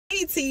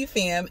T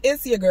fam,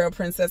 it's your girl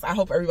Princess. I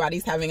hope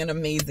everybody's having an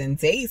amazing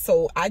day.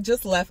 So I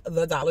just left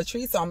the Dollar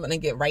Tree, so I'm gonna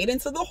get right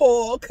into the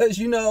haul because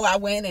you know I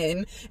went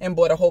in and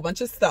bought a whole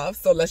bunch of stuff.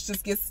 So let's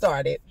just get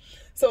started.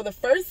 So the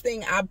first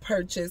thing I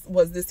purchased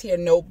was this here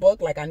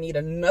notebook. Like, I need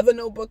another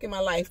notebook in my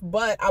life,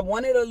 but I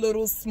wanted a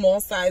little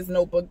small size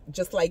notebook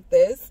just like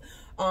this.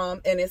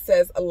 And it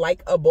says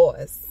like a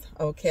boss,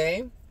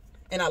 okay?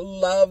 And I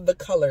love the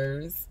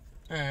colors.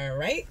 All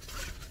right.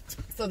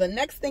 So the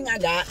next thing I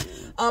got,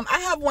 I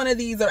have one of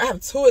these, or I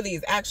have two of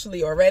these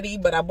actually already,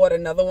 but I bought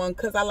another one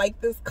because I like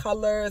this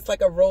color. It's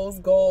like a rose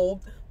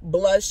gold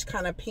blush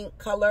kind of pink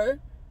color.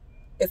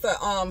 It's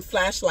a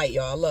flashlight,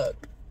 y'all.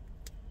 Look.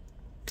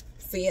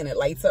 See, and it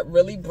lights up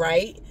really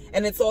bright.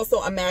 And it's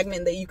also a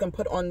magnet that you can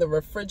put on the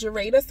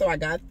refrigerator. So I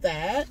got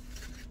that.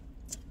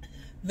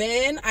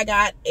 Then I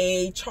got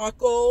a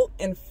charcoal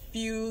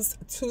infused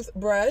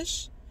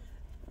toothbrush.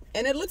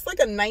 And it looks like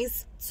a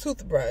nice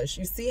toothbrush.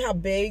 You see how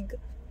big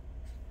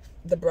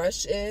the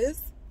brush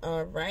is?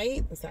 All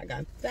right, so I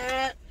got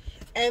that.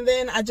 And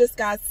then I just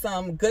got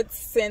some Good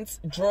Sense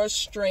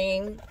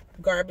drawstring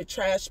garbage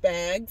trash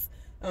bags.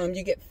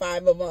 You get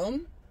 5 of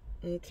them.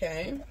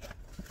 Okay.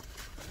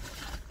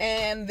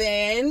 And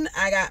then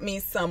I got me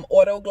some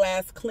auto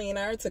glass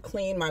cleaner to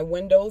clean my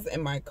windows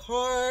in my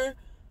car,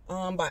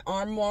 by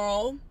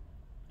Armor.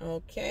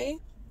 Okay.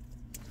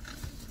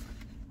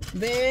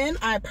 Then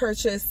I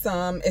purchased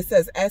some, it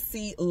says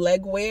Essie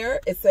legwear.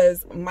 It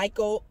says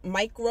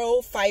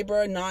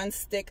microfiber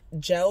non-stick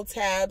gel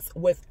tabs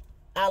with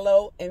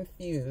aloe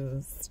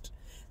infused.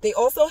 They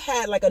also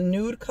had like a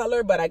nude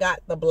color, but I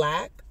got the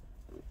black.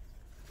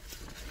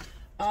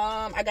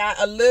 I got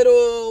a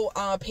little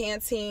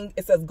Pantene,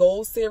 it says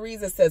Gold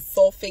Series. It says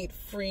sulfate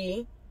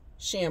free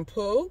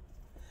shampoo.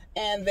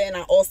 And then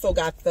I also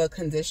got the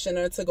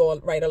conditioner to go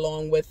right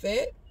along with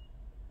it.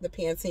 The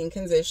Pantene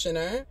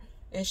conditioner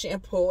and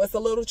shampoo. It's a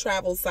little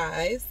travel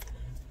size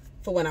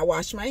for when I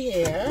wash my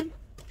hair.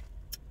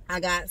 I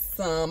got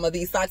some of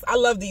these socks. I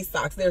love these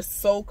socks. They're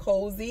so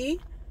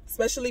cozy,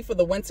 especially for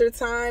the winter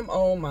time.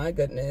 Oh my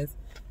goodness.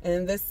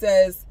 And this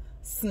says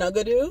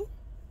Snuggadoo.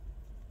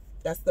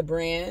 That's the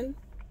brand.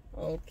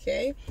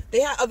 Okay.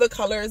 They had other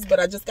colors, but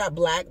I just got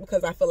black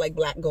because I feel like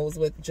black goes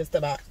with just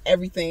about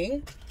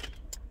everything.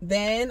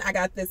 Then I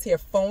got this here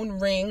phone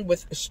ring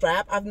with a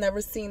strap. I've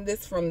never seen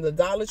this from the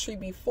Dollar Tree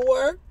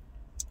before.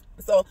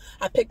 So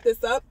I picked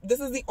this up. This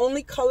is the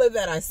only color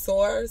that I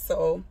saw,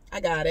 so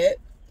I got it.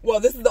 Well,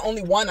 this is the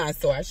only one I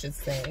saw, I should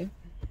say.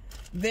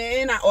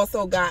 Then I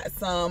also got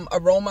some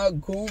Aroma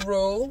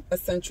Guru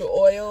essential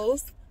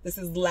oils. This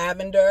is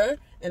lavender.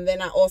 And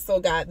then I also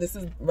got, this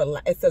is,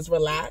 it says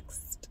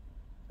relaxed.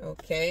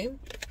 Okay.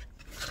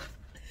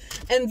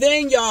 And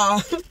then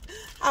y'all,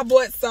 I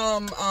bought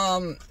some,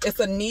 it's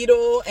a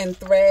needle and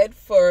thread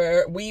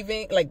for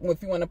weaving. Like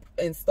if you want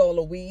to install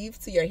a weave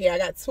to your hair. I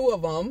got 2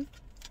 of them.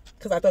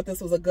 Because I thought this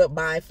was a good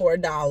buy for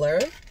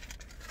 $1.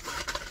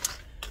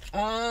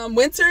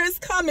 Winter is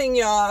coming,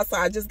 y'all. So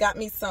I just got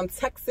me some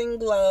Texan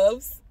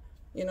gloves.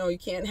 You know, you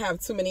can't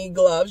have too many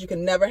gloves. You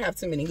can never have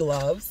too many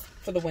gloves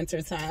for the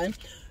winter time.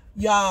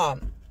 Y'all,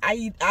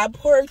 I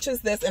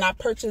purchased this, and I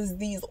purchase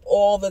these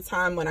all the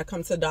time when I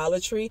come to Dollar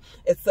Tree.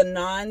 It's a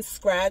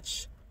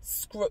non-scratch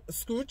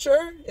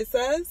scoocher, it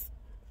says.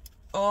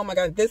 Oh my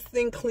God, this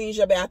thing cleans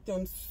your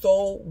bathroom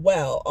so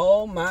well.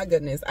 Oh my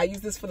goodness. I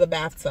use this for the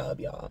bathtub,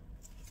 y'all.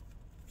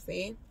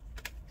 See,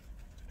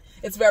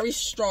 it's very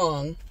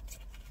strong.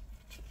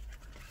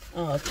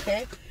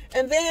 Okay.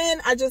 And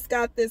then I just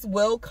got this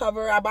will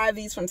cover. I buy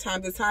these from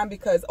time to time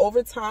because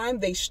over time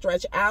they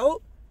stretch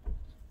out,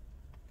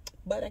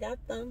 but I got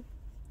them.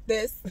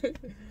 This.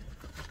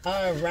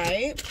 All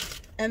right.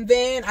 And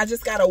then I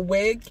just got a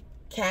wig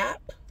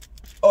cap.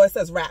 Oh, it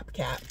says wrap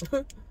cap.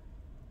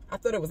 I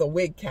thought it was a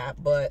wig cap,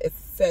 but it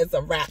says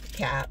a wrap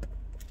cap.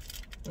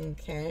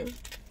 Okay.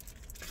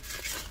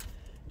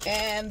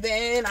 And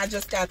then I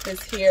just got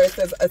this here. It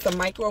says it's a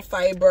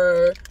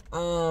microfiber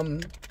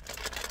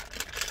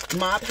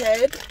mop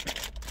head.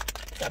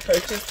 So I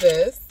purchased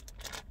this.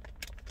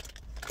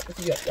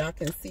 If y'all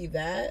can see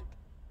that.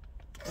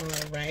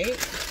 All right.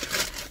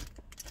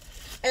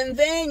 And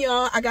then,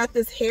 y'all, I got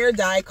this hair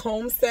dye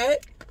comb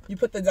set. You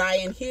put the dye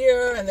in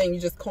here, and then you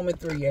just comb it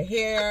through your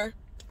hair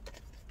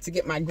to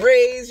get my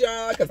grays,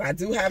 y'all, because I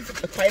do have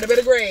quite a bit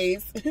of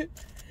grays.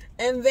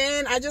 And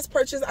then I just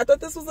purchased, I thought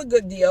this was a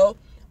good deal.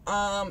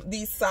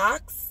 These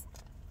socks,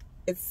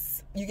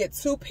 you get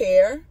 2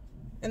 pair,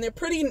 and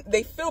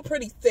they feel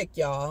pretty thick,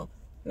 y'all.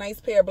 Nice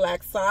pair of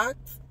black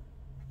socks.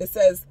 It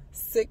says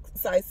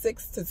size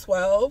 6 to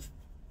 12.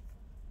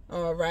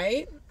 All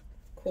right,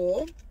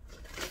 cool.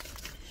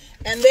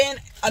 And then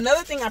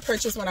another thing I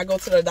purchased when I go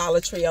to the Dollar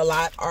Tree a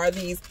lot are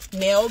these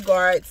nail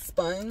guard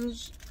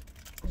sponges.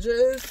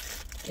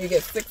 You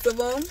get 6 of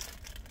them.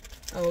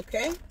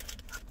 Okay.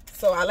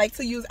 So I like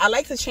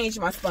to change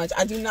my sponge.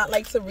 I do not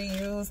like to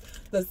reuse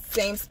the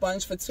same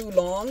sponge for too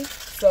long.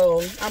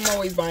 So I'm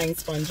always buying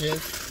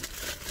sponges.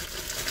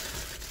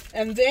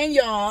 And then,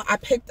 y'all, I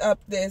picked up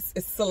this.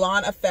 It's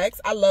Salon Effects.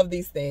 I love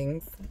these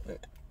things.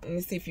 Let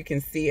me see if you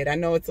can see it. I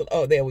know it's,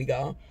 oh, there we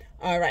go.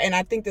 All right, and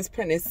I think this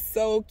print is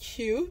so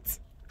cute.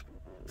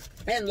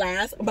 And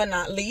last but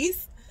not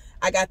least,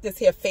 I got this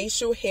here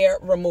facial hair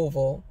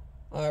removal.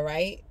 All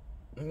right,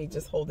 let me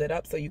just hold it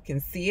up so you can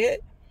see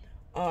it.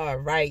 All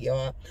right,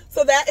 y'all.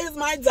 So that is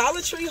my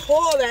Dollar Tree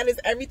haul. That is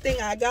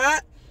everything I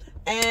got.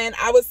 And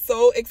I was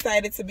so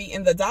excited to be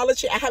in the Dollar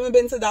Tree. I haven't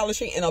been to Dollar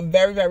Tree in a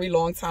very, very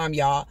long time,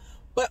 y'all.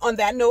 But on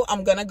that note,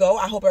 I'm going to go.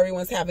 I hope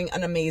everyone's having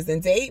an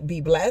amazing day.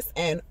 Be blessed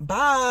and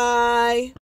bye.